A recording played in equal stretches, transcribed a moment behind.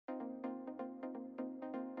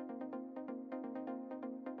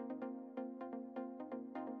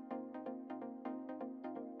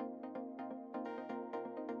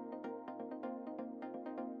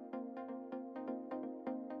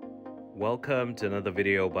Welcome to another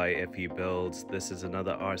video by FE Builds. This is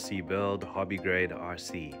another RC build, hobby grade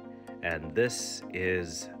RC. And this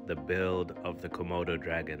is the build of the Komodo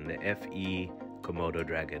Dragon, the FE Komodo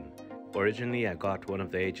Dragon. Originally, I got one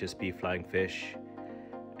of the HSP Flying Fish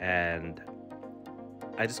and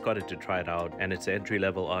I just got it to try it out. And it's an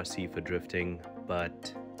entry-level RC for drifting,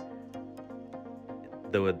 but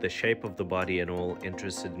the shape of the body and all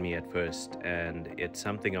interested me at first, and it's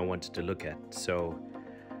something I wanted to look at. So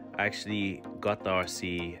I actually got the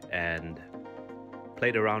RC and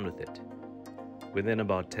played around with it. Within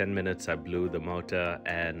about 10 minutes, I blew the motor,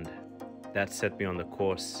 and that set me on the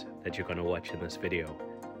course that you're going to watch in this video,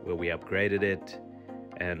 where we upgraded it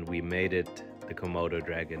and we made it the Komodo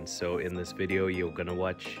Dragon. So in this video, you're going to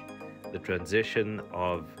watch the transition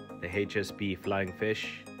of the HSP Flying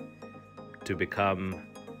Fish to become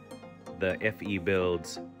the FE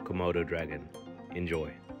Builds Komodo Dragon.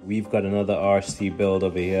 Enjoy. We've got another RC build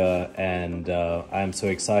over here, and I'm so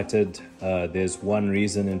excited. There's one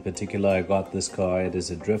reason in particular I got this car. It is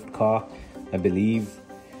a drift car, I believe,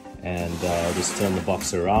 and I'll just turn the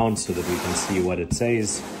box around so that we can see what it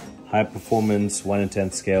says. High performance 1 in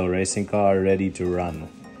 10 scale racing car, ready to run.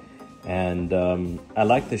 And I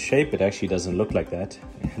like the shape. It actually doesn't look like that.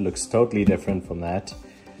 It looks totally different from that.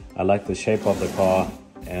 I like the shape of the car,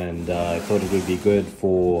 and I thought it would be good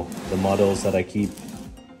for the models that I keep.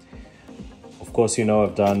 Of course, you know,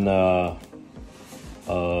 I've done a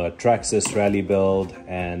Traxxas rally build,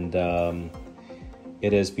 and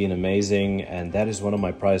it has been amazing, and that is one of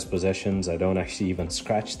my prized possessions. I don't actually even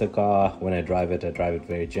scratch the car when I drive it. I drive it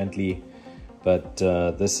very gently, but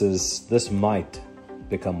this might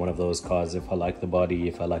become one of those cars if I like the body,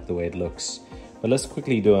 if I like the way it looks. But let's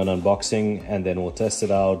quickly do an unboxing, and then we'll test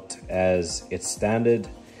it out as it's standard,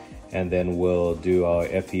 and then we'll do our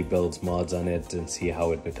FE Builds mods on it and see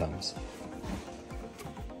how it becomes.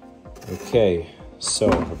 Okay, so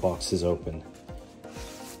the box is open.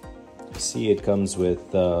 See, it comes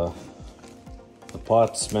with a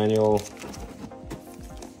parts manual,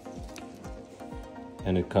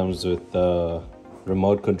 and it comes with a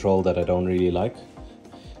remote control that I don't really like.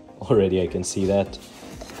 Already I can see that.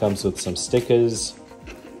 It comes with some stickers.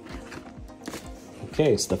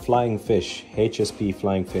 Okay, it's the Flying Fish, HSP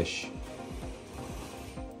Flying Fish.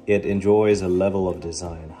 It enjoys a level of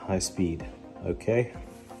design, high speed. Okay,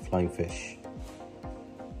 Flying Fish.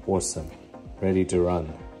 Awesome, ready to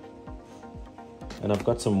run. And I've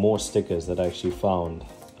got some more stickers that I actually found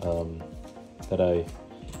that I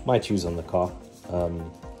might use on the car.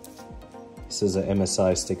 This is a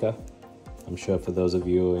MSI sticker. I'm sure for those of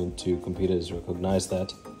you into computers recognize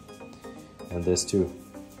that. And this too.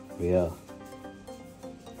 Yeah.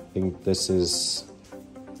 I think this is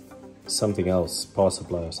something else, power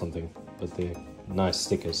supply or something, but they're nice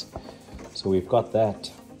stickers. So we've got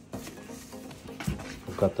that.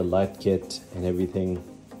 We've got the light kit and everything.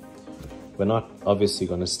 We're not obviously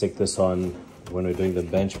going to stick this on when we're doing the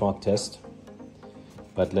benchmark test,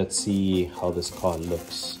 but let's see how this car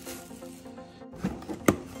looks.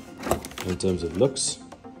 In terms of looks,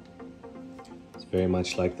 it's very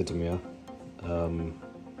much like the Tamiya.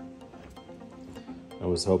 I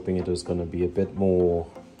was hoping it was going to be a bit more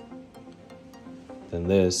than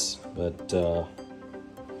this, but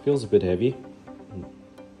feels a bit heavy.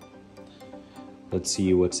 Let's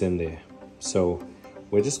see what's in there. So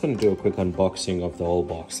we're just going to do a quick unboxing of the whole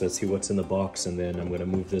box. Let's see what's in the box, and then I'm going to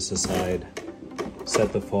move this aside,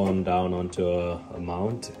 set the phone down onto a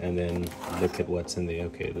mount, and then look at what's in there.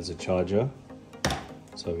 Okay, there's a charger.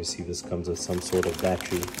 So obviously this comes with some sort of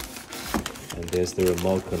battery, and there's the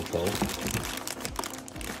remote control.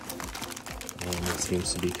 It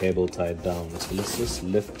seems to be cable tied down. So let's just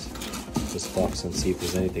lift this box and see if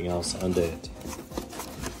there's anything else under it.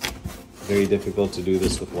 Very difficult to do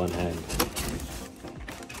this with one hand.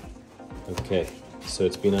 Okay, so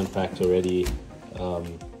it's been unpacked already.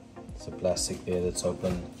 It's a plastic there that's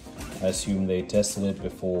open. I assume they tested it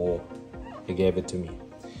before they gave it to me.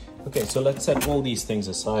 Okay, so let's set all these things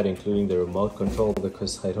aside, including the remote control,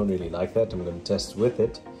 because I don't really like that. I'm going to test with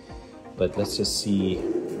it, but let's just see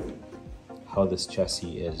how this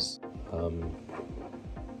chassis is.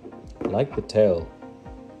 I like the tail,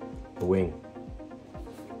 the wing.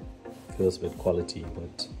 Feels a bit quality,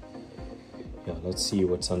 but yeah, let's see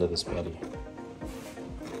what's under this body.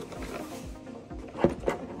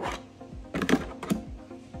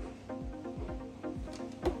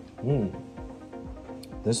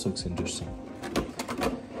 This looks interesting.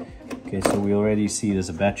 Okay, so we already see there's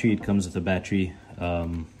a battery. It comes with a battery.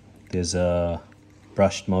 There's a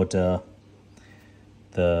brushed motor.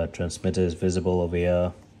 The transmitter is visible over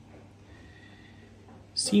here.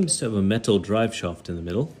 Seems to have a metal drive shaft in the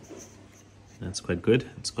middle. That's quite good.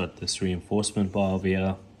 It's got this reinforcement bar over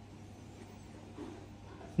here.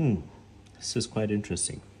 This is quite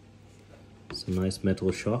interesting. Some nice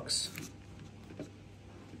metal shocks.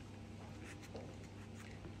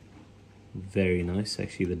 Very nice.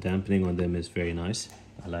 Actually, the dampening on them is very nice.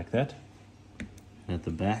 I like that. And at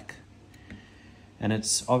the back. And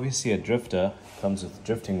it's obviously a drifter. Comes with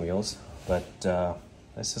drifting wheels. But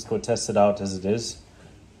let's just go test it out as it is.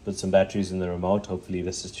 Put some batteries in the remote. Hopefully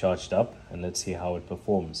this is charged up. And let's see how it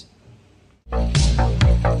performs.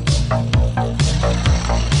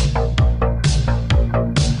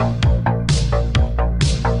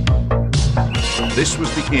 This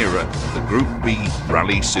was the era of the Group B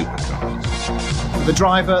rally supercars. For the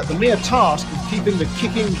driver, the mere task of keeping the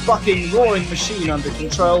kicking, bucking, roaring machine under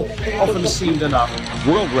control often seemed enough.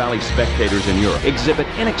 World Rally spectators in Europe exhibit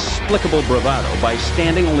inexplicable bravado by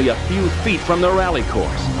standing only a few feet from the rally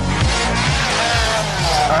course.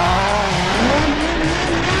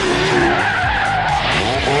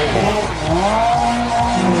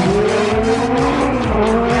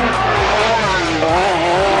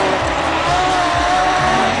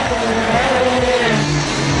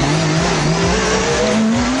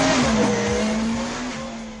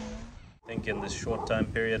 In this short time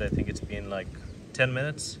period, I think it's been like 10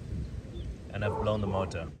 minutes and I've blown the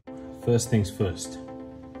motor. First things first,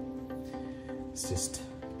 let's just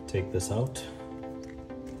take this out.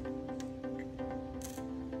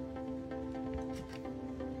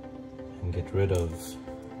 And get rid of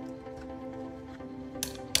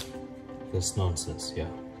this nonsense, yeah.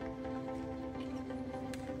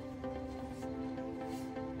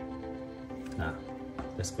 Nah,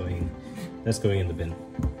 that's going in the bin.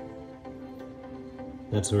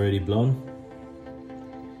 That's already blown.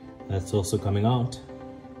 That's also coming out.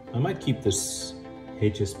 I might keep this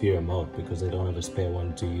HSP remote because I don't have a spare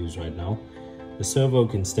one to use right now. The servo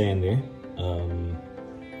can stay in there,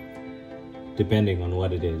 depending on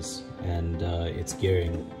what it is and its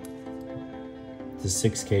gearing. It's a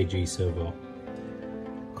 6 kg servo.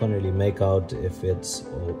 Can't really make out if it's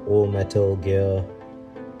all metal gear,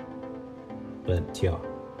 but yeah.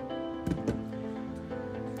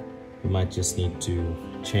 We might just need to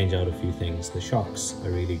change out a few things. The shocks are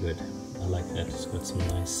really good. I like that. It's got some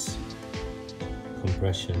nice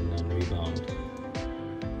compression and rebound.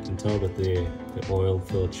 You can tell that the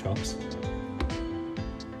oil-filled shocks.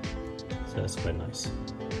 So that's quite nice.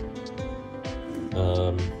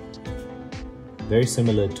 Very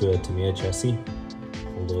similar to a Tamiya chassis,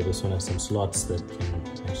 although this one has some slots that can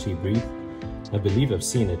actually breathe. I believe I've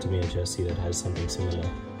seen a Tamiya chassis that has something similar.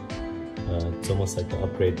 It's almost like the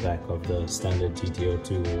upgrade back of the standard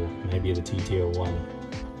TTO2 or maybe the TTO1.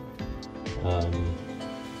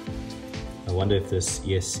 I wonder if this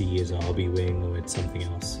ESC is a hobby wing or it's something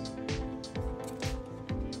else.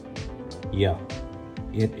 Yeah,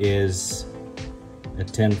 it is a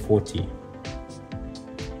 1040.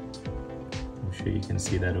 I'm sure you can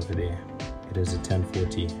see that over there. It is a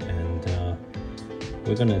 1040 and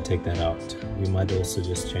we're gonna take that out. We might also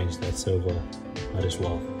just change that servo, might as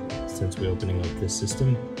well, since we're opening up this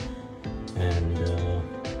system. And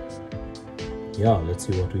yeah, let's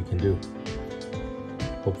see what we can do.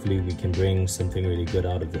 Hopefully we can bring something really good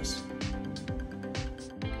out of this.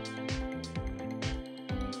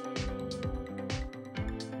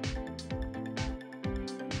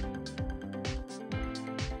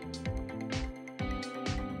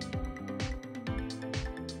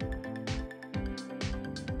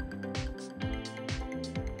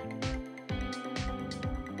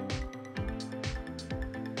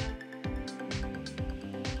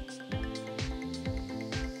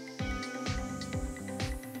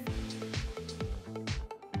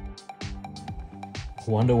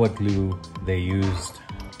 I wonder what glue they used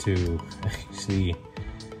to actually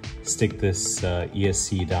stick this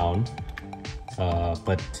ESC down,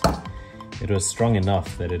 but it was strong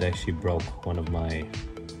enough that it actually broke one of my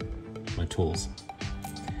tools.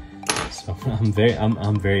 So I'm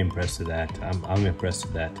very impressed with that. I'm impressed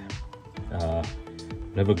with that.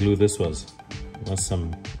 Whatever glue this was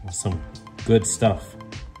some good stuff.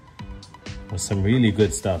 It was some really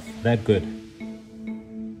good stuff. That good.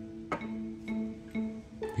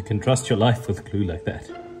 You can trust your life with glue like that.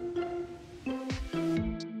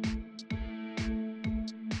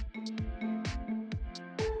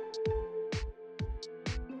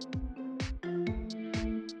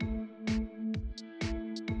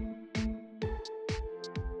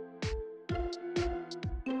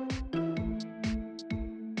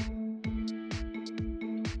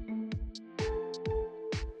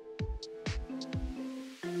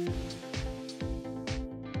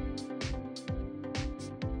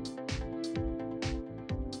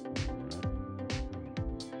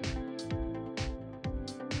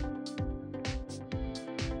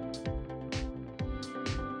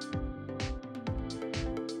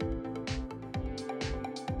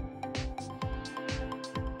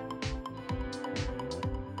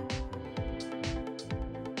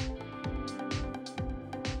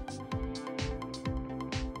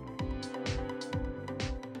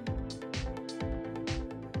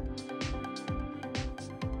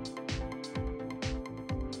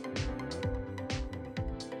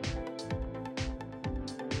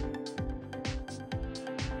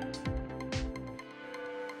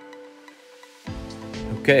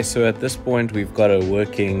 Okay, so at this point we've got a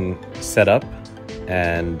working setup,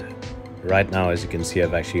 and right now, as you can see,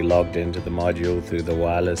 I've actually logged into the module through the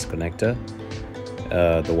wireless connector,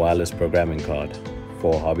 the wireless programming card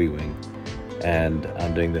for Hobbywing, and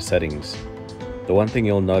I'm doing the settings. The one thing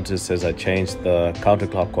you'll notice is I changed the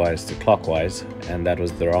counterclockwise to clockwise, and that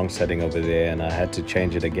was the wrong setting over there, and I had to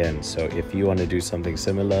change it again. So if you want to do something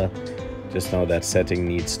similar, just know that setting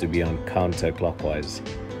needs to be on counterclockwise.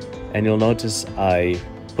 And you'll notice I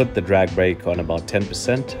put the drag brake on about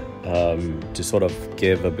 10% to sort of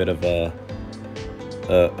give a bit of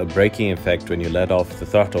a braking effect when you let off the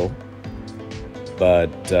throttle.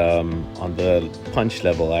 But on the punch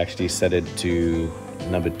level, I actually set it to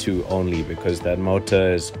number 2 only, because that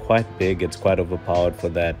motor is quite big, it's quite overpowered for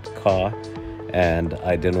that car, and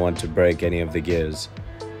I didn't want to break any of the gears.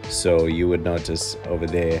 So you would notice over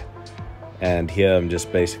there, and here I'm just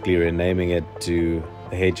basically renaming it to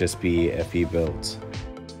the HSP FE Builds.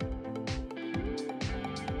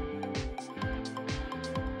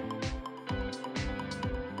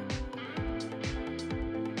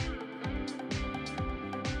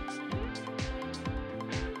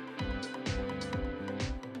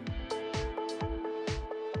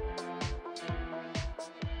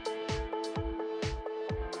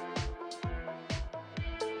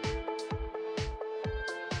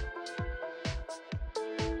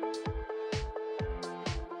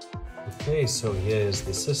 Okay, so here's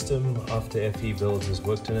the system after FE Builds has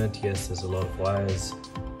worked on it. Yes, there's a lot of wires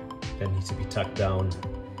that need to be tucked down,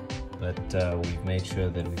 but we've made sure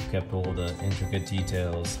that we've kept all the intricate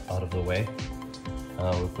details out of the way.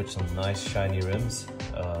 We put some nice shiny rims.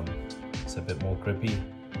 It's a bit more grippy,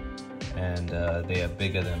 and they are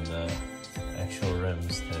bigger than the actual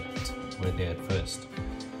rims that were there at first.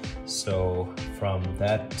 So from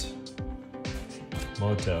that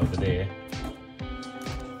motor over there,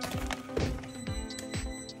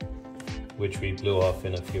 which we blew off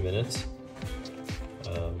in a few minutes.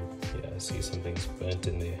 Yeah, I see something's burnt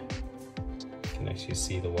in there. You can actually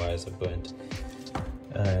see the wires are burnt.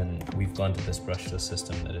 And we've gone to this brushless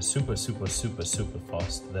system that is super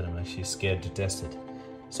fast that I'm actually scared to test it.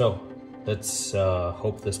 So let's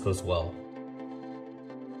hope this goes well.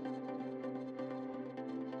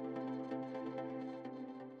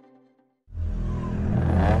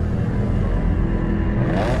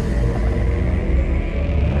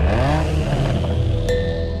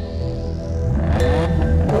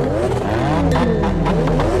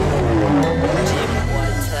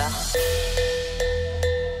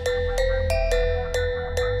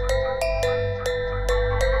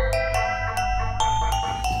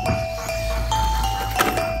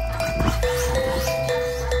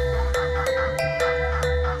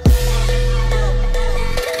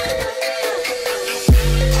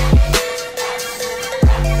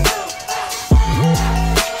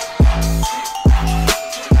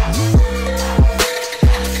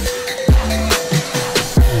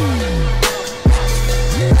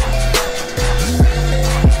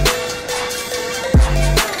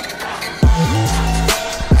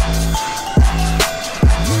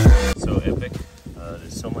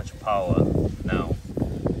 So much power now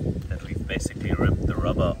that we've basically ripped the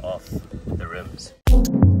rubber off the rims.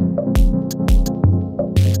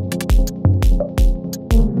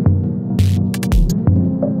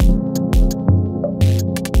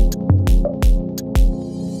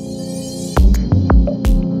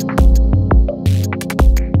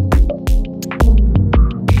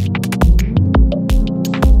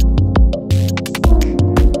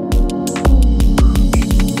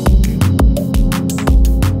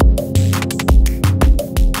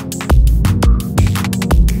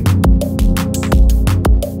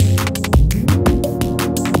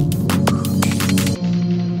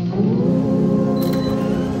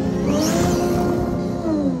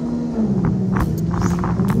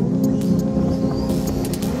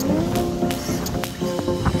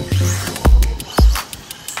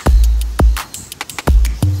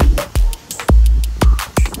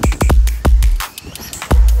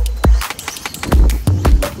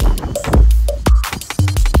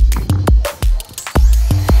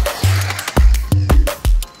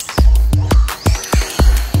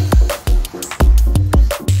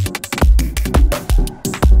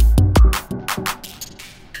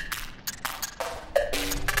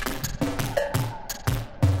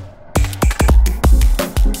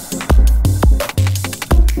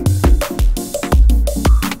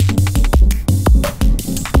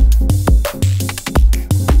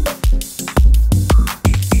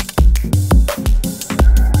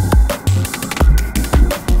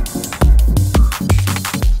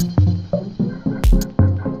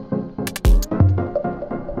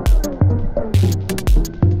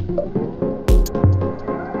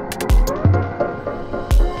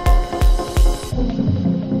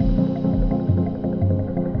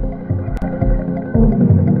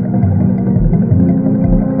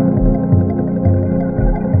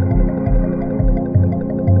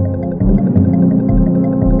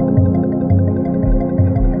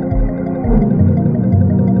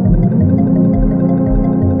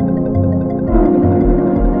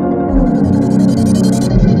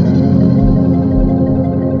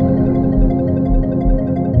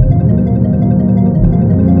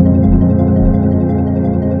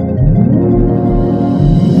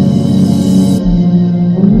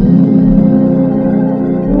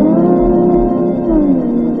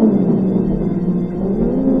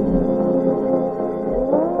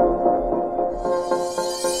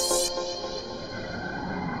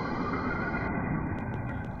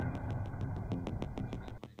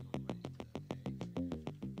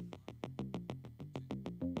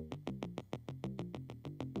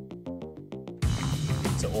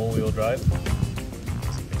 all-wheel drive,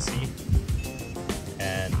 as you can see,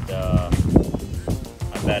 and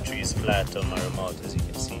my battery is flat on my remote, as you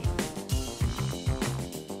can see.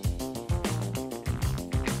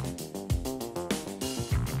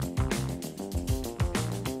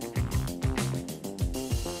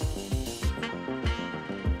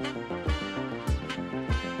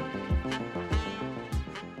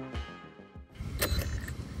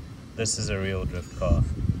 This is a real drift car,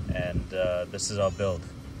 and this is our build.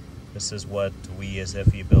 This is what we as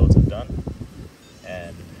FE Builds have done,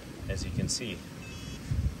 and as you can see,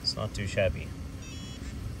 it's not too shabby,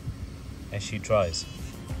 and she tries.